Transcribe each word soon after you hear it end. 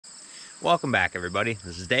Welcome back, everybody.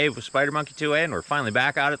 This is Dave with Spider Monkey 2A, and we're finally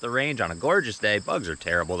back out at the range on a gorgeous day. Bugs are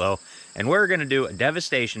terrible, though. And we're going to do a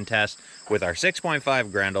devastation test with our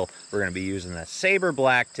 6.5 Grendel. We're going to be using the Sabre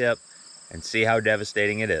black tip and see how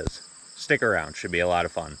devastating it is. Stick around. Should be a lot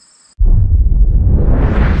of fun.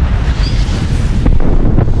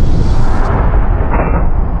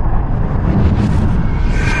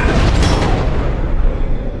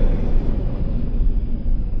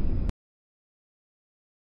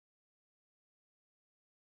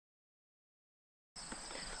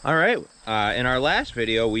 All right, in our last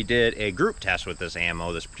video, we did a group test with this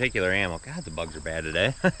particular ammo. God, the bugs are bad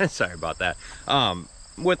today. Sorry about that.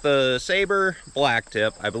 With the Sabre black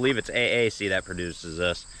tip, I believe it's AAC that produces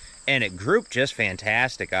this, and it grouped just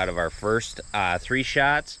fantastic out of our first 3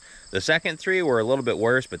 shots. The second 3 were a little bit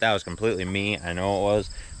worse, but that was completely me. I know it was.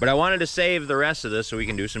 But I wanted to save the rest of this so we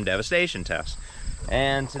can do some devastation tests.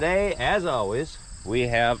 And today, as always, we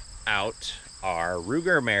have out our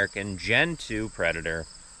Ruger American Gen 2 Predator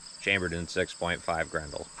chambered in 6.5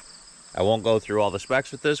 Grendel. I won't go through all the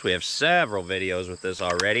specs with this. We have several videos with this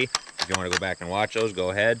already. If you want to go back and watch those,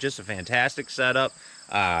 go ahead. Just a fantastic setup.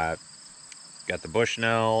 Got the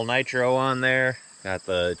Bushnell Nitro on there. Got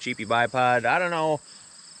the cheapy bipod. I don't know.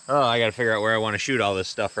 Oh, I got to figure out where I want to shoot all this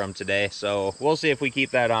stuff from today. So we'll see if we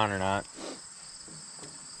keep that on or not.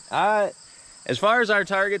 As far as our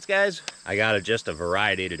targets, guys, I got just a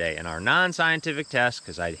variety today. In our non-scientific test,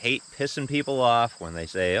 because I hate pissing people off when they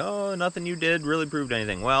say, oh, nothing you did really proved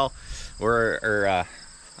anything. Well,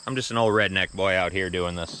 I'm just an old redneck boy out here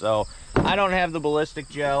doing this, so I don't have the ballistic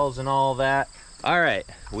gels and all that. All right,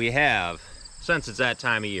 we have, since it's that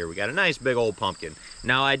time of year, we got a nice big old pumpkin.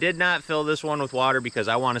 Now, I did not fill this one with water because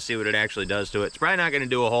I want to see what it actually does to it. It's probably not going to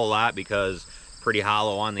do a whole lot because it's pretty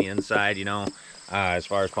hollow on the inside, you know, as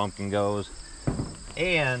far as pumpkin goes.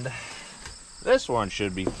 And this one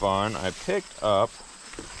should be fun. I picked up,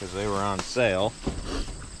 because they were on sale,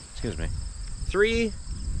 excuse me, 3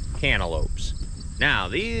 cantaloupes. Now,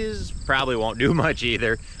 these probably won't do much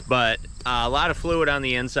either, but a lot of fluid on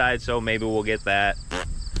the inside, so maybe we'll get that,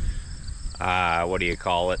 what do you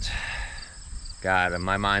call it? God,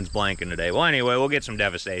 my mind's blanking today. Well, anyway, we'll get some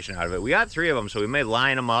devastation out of it. We got 3 of them, so we may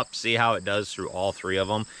line them up, see how it does through all 3 of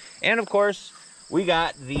them. And, of course, we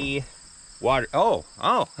got the water. Oh,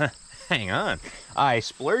 hang on. I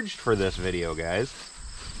splurged for this video, guys.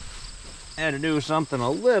 Had to do something a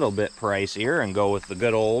little bit pricier and go with the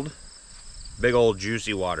good old, big old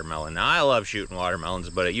juicy watermelon. Now, I love shooting watermelons,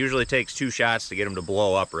 but it usually takes 2 shots to get them to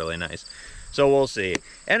blow up really nice. So we'll see.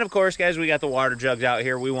 And of course, guys, we got the water jugs out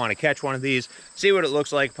here. We want to catch one of these, see what it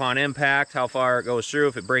looks like upon impact, how far it goes through,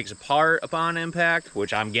 if it breaks apart upon impact,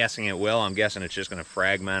 which I'm guessing it will. I'm guessing it's just going to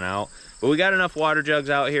fragment out. But we got enough water jugs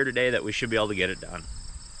out here today that we should be able to get it done.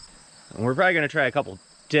 And we're probably going to try a couple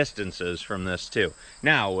distances from this too.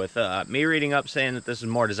 Now, with me reading up saying that this is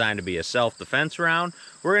more designed to be a self-defense round,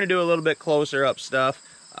 we're going to do a little bit closer up stuff,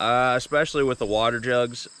 especially with the water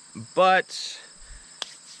jugs.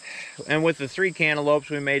 And with the 3 cantaloupes,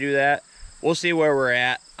 we may do that. We'll see where we're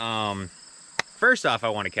at. First off, I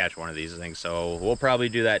want to catch one of these things, so we'll probably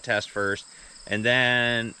do that test first. And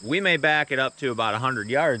then we may back it up to about 100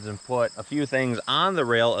 yards and put a few things on the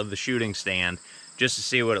rail of the shooting stand just to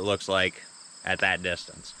see what it looks like at that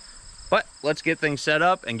distance. But let's get things set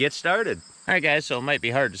up and get started. All right, guys, so it might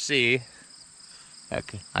be hard to see.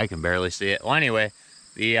 Heck, I can barely see it. Well, anyway,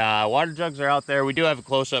 the water jugs are out there. We do have a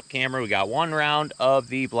close-up camera. We got 1 round of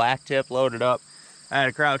the black tip loaded up. I had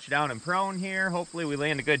to crouch down and prone here. Hopefully we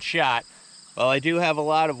land a good shot. Well, I do have a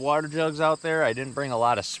lot of water jugs out there. I didn't bring a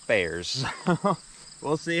lot of spares.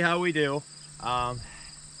 We'll see how we do.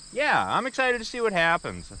 Yeah, I'm excited to see what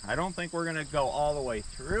happens. I don't think we're going to go all the way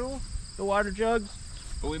through the water jugs,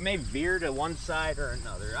 but we may veer to one side or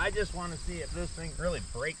another. I just want to see if this thing really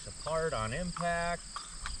breaks apart on impact,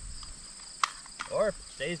 or if it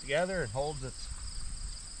stays together and holds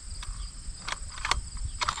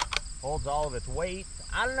all of its weight.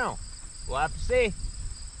 I don't know. We'll have to see.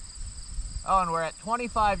 Oh, and we're at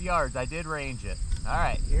 25 yards. I did range it. All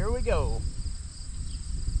right, here we go.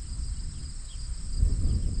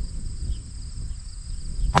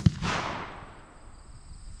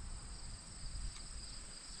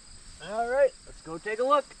 All right, let's go take a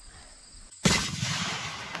look.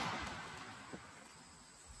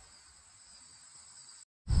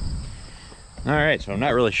 All right, so I'm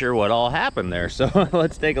not really sure what all happened there, so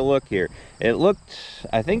let's take a look here. It looked,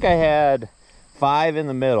 I think I had 5 in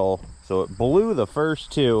the middle, so it blew the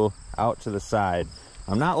first 2 out to the side.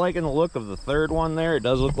 I'm not liking the look of the 3rd one there. It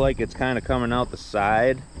does look like it's kind of coming out the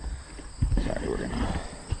side. Sorry, we're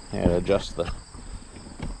gonna adjust the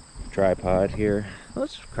tripod here.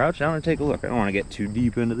 let's crouch down and take a look. I don't want to get too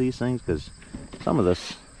deep into these things because some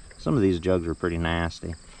of these jugs are pretty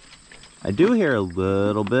nasty. I do hear a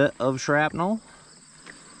little bit of shrapnel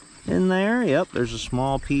in there. Yep, there's a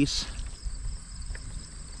small piece.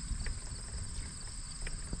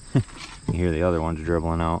 You hear the other ones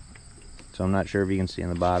dribbling out. So I'm not sure if you can see in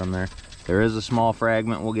the bottom there. There is a small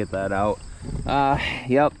fragment. We'll get that out.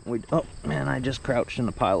 Yep. Oh man, I just crouched in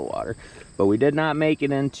a pile of water. But we did not make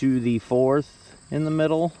it into the fourth in the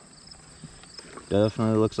middle.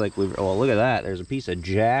 Definitely looks like we've... Oh, look at that. There's a piece of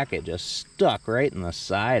jacket just stuck right in the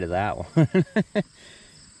side of that one.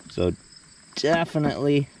 So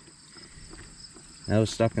definitely that was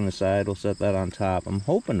stuck in the side. We'll set that on top. I'm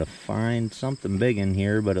hoping to find something big in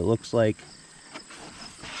here, but it looks like...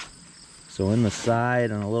 So in the side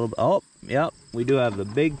and a little bit... Oh, yep. We do have the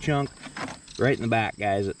big chunk right in the back,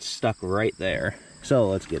 guys. It's stuck right there. So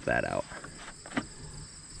let's get that out.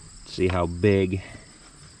 See how big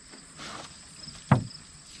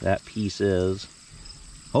that piece is.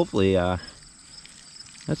 Hopefully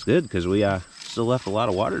that's good, because we still left a lot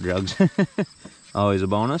of water jugs. Always a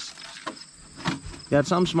bonus. Got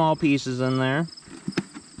some small pieces in there.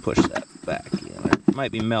 Push that back. It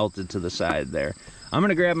might be melted to the side there. I'm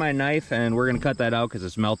gonna grab my knife and we're gonna cut that out because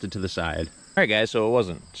it's melted to the side. All right, guys, so it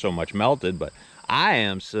wasn't so much melted, but I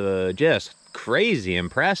am just crazy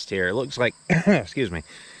impressed here. It looks like, excuse me,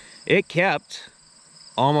 it kept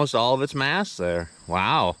almost all of its mass there.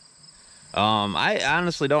 Wow. I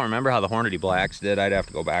honestly don't remember how the Hornady Blacks did. I'd have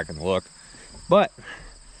to go back and look. But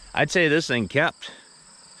I'd say this thing kept,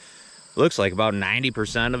 looks like about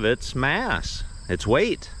 90% of its mass, its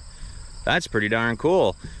weight. That's pretty darn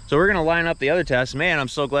cool. So we're gonna line up the other tests. Man, I'm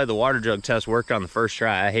so glad the water jug test worked on the first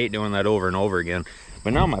try. I hate doing that over and over again.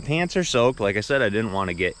 But now my pants are soaked. Like I said, I didn't want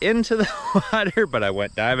to get into the water, but I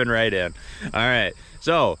went diving right in. All right,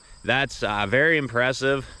 so that's very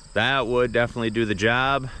impressive. That would definitely do the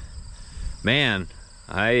job. Man,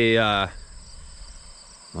 I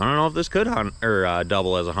don't know if this could hunt or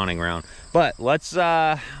double as a hunting round. But let's,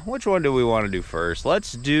 which one do we want to do first?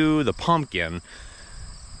 Let's do the pumpkin.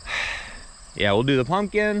 Yeah, we'll do the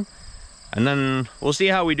pumpkin, and then we'll see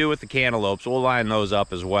how we do with the cantaloupes. We'll line those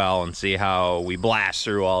up as well and see how we blast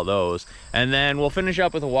through all those. And then we'll finish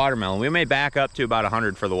up with a watermelon. We may back up to about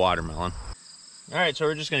 100 for the watermelon. All right, so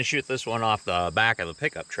we're just gonna shoot this one off the back of the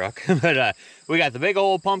pickup truck. But we got the big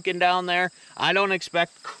old pumpkin down there. I don't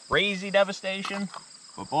expect crazy devastation,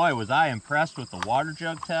 but boy, was I impressed with the water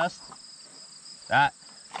jug test. That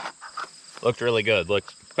looked really good.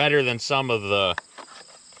 Looked better than some of the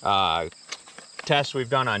tests we've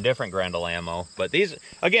done on different Grendel ammo. But these,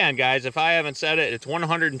 again, guys, if I haven't said it, it's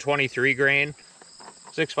 123 grain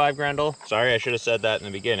 6.5 Grendel. Sorry, I should have said that in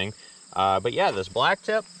the beginning. But yeah, this black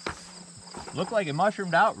tip looked like it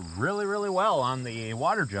mushroomed out really, really well on the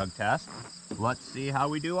water jug test. Let's see how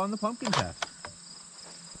we do on the pumpkin test.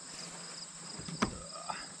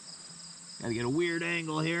 Gotta get a weird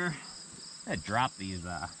angle here. I drop these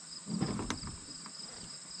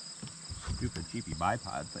stupid cheapy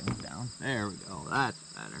bipod things down. There we go.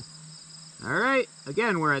 That's better. All right.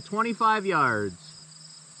 Again, we're at 25 yards.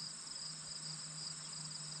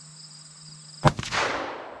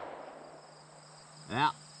 Yeah.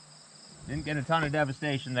 Didn't get a ton of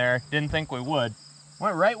devastation there. Didn't think we would.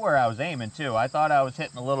 Went right where I was aiming too. I thought I was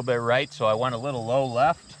hitting a little bit right, so I went a little low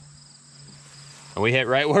left. And we hit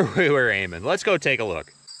right where we were aiming. Let's go take a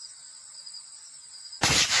look.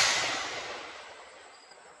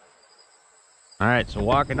 All right, so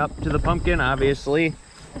walking up to the pumpkin, obviously,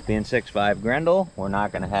 being 6.5 Grendel, we're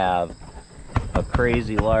not gonna have a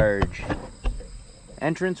crazy large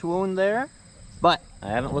entrance wound there, but I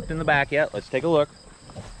haven't looked in the back yet. Let's take a look.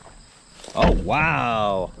 Oh,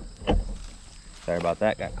 wow. Sorry about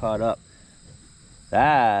that, got caught up.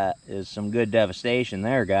 That is some good devastation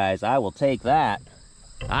there, guys. I will take that.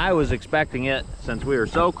 I was expecting it since we were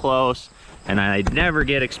so close, and I never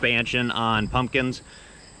get expansion on pumpkins.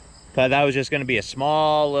 That was just going to be a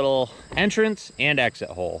small little entrance and exit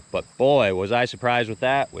hole. But boy, was I surprised with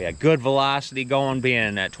that. We had good velocity going,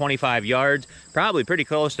 being at 25 yards. Probably pretty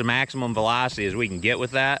close to maximum velocity as we can get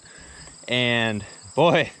with that. And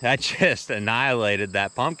boy, that just annihilated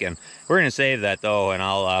that pumpkin. We're going to save that though, and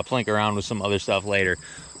I'll plink around with some other stuff later.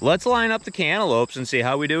 Let's line up the cantaloupes and see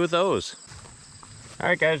how we do with those. All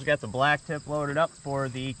right, guys, we got the black tip loaded up for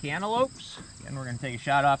the cantaloupes. Again, we're going to take a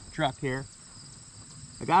shot off the truck here.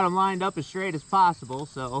 I got them lined up as straight as possible,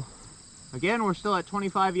 so again, we're still at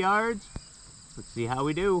 25 yards. Let's see how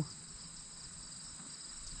we do.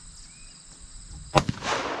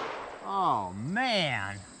 Oh,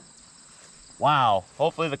 man. Wow.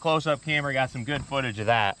 Hopefully the close-up camera got some good footage of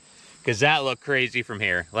that. because that looked crazy from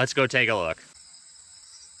here. Let's go take a look.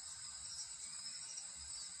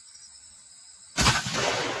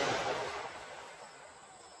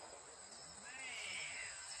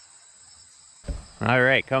 All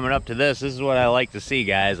right, coming up to this is what I like to see,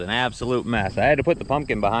 guys. An absolute mess. I had to put the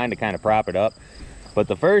pumpkin behind to kind of prop it up. But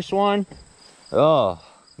the first one, oh,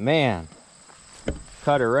 man.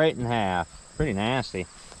 Cut it right in half. Pretty nasty.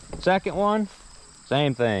 Second one,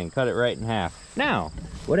 same thing. Cut it right in half. Now,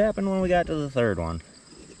 what happened when we got to the third one?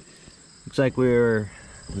 Looks like we were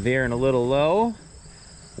veering a little low.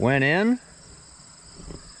 Went in.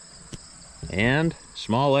 And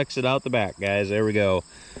small exit out the back, guys. There we go.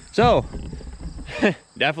 So,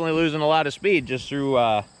 definitely losing a lot of speed just through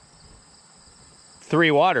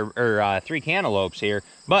three cantaloupes here.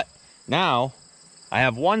 But now I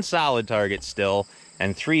have one solid target still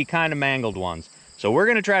and three kind of mangled ones. So we're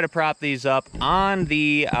gonna try to prop these up on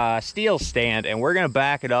the steel stand, and we're gonna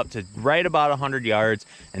back it up to right about 100 yards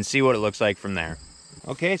and see what it looks like from there.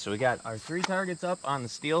 Okay, so we got our three targets up on the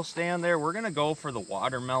steel stand there. We're gonna go for the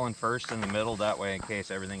watermelon first in the middle, that way in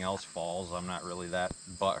case everything else falls, I'm not really that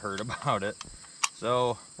butthurt about it.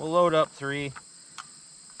 So we'll load up three,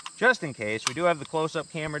 just in case. We do have the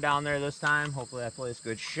close-up camera down there this time. Hopefully that plays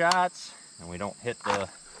good shots, and we don't hit the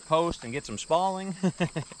post and get some spalling.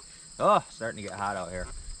 Oh, starting to get hot out here.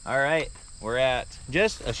 All right, we're at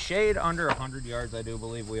just a shade under 100 yards, I do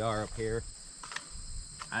believe we are up here.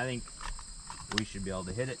 I think we should be able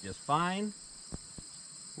to hit it just fine.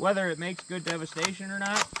 Whether it makes good devastation or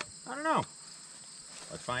not, I don't know.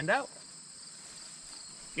 Let's find out.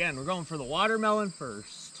 Again, we're going for the watermelon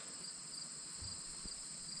first.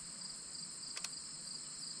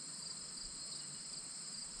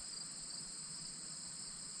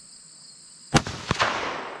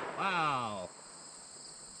 Wow.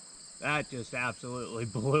 That just absolutely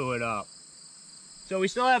blew it up. So we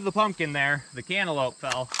still have the pumpkin there. The cantaloupe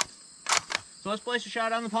fell. So let's place a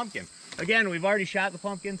shot on the pumpkin. Again, we've already shot the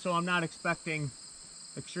pumpkin, so I'm not expecting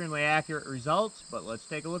extremely accurate results, but let's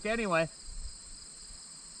take a look anyway.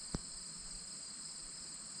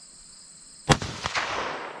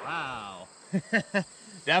 Wow.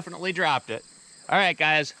 Definitely dropped it. All right,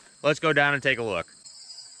 guys, let's go down and take a look.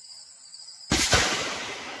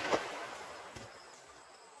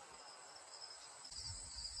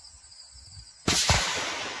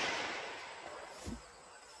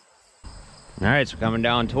 All right, so coming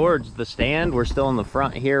down towards the stand. We're still in the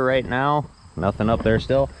front here right now. Nothing up there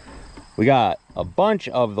still. We got a bunch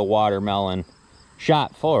of the watermelon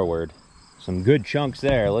shot forward. Some good chunks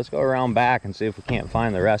there. Let's go around back and see if we can't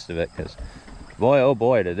find the rest of it, because boy, oh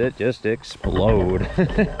boy, did it just explode.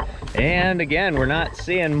 And again, we're not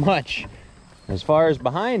seeing much as far as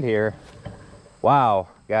behind here. Wow,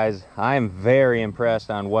 guys, I'm very impressed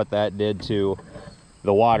on what that did to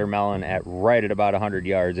the watermelon at right at about 100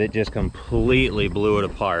 yards. It just completely blew it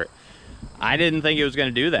apart. I didn't think it was going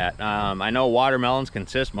to do that. I know watermelons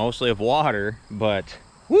consist mostly of water, but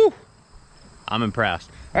whoo, I'm impressed.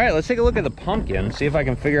 All right, let's take a look at the pumpkin, see if I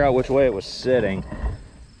can figure out which way it was sitting.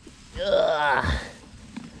 Ugh.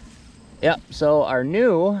 Yep, so our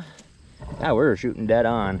new, we were shooting dead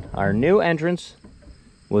on. Our new entrance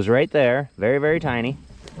was right there, very, very tiny.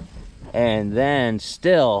 And then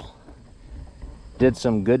still did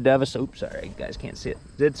some good devastation. Oops, sorry, you guys can't see it.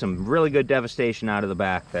 Did some really good devastation out of the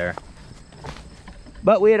back there.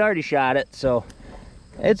 But we had already shot it, so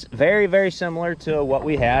it's very, very similar to what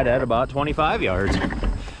we had at about 25 yards.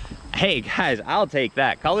 Hey guys, I'll take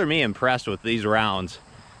that. Color me impressed with these rounds.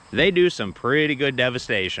 They do some pretty good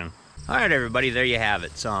devastation. All right, everybody, there you have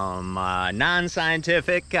it. Some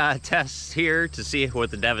non-scientific tests here to see what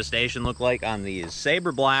the devastation looked like on these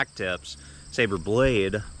Sabre black tips. Sabre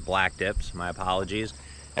blade black tips, my apologies.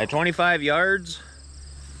 At 25 yards,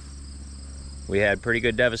 we had pretty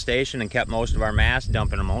good devastation and kept most of our mass,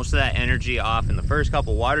 dumping most of that energy off in the first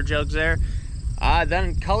couple water jugs there.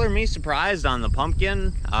 Then color me surprised on the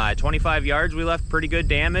pumpkin. At 25 yards, we left pretty good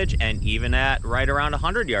damage, and even at right around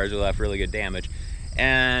 100 yards, we left really good damage.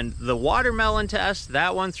 And the watermelon test,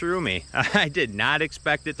 that one threw me. I did not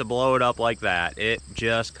expect it to blow it up like that. It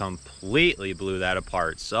just completely blew that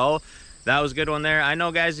apart. So that was a good one there. I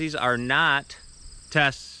know, guys, these are not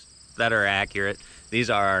tests that are accurate. These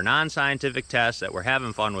are our non-scientific tests that we're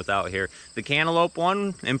having fun with out here. The cantaloupe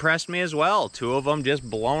one impressed me as well. Two of them just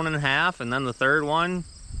blown in half, and then the third one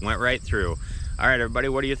went right through. All right, everybody,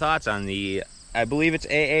 what are your thoughts on the, I believe it's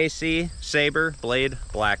AAC Sabre blade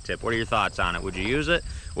black tip? What are your thoughts on it? Would you use it?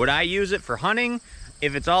 Would I use it for hunting?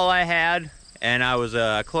 If it's all I had and I was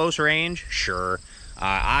close range, sure.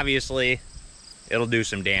 Obviously, it'll do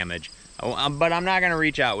some damage. But I'm not going to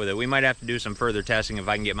reach out with it. We might have to do some further testing if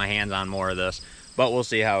I can get my hands on more of this, but we'll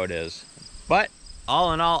see how it is. But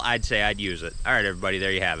all in all, I'd say I'd use it. All right, everybody,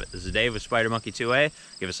 there you have it. This is Dave with Spider Monkey 2A.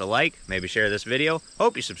 Give us a like, maybe share this video.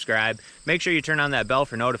 Hope you subscribe. Make sure you turn on that bell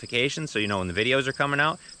for notifications so you know when the videos are coming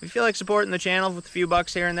out. If you feel like supporting the channel with a few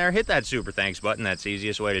bucks here and there, hit that super thanks button. That's the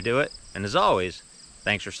easiest way to do it. And as always,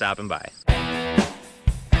 thanks for stopping by.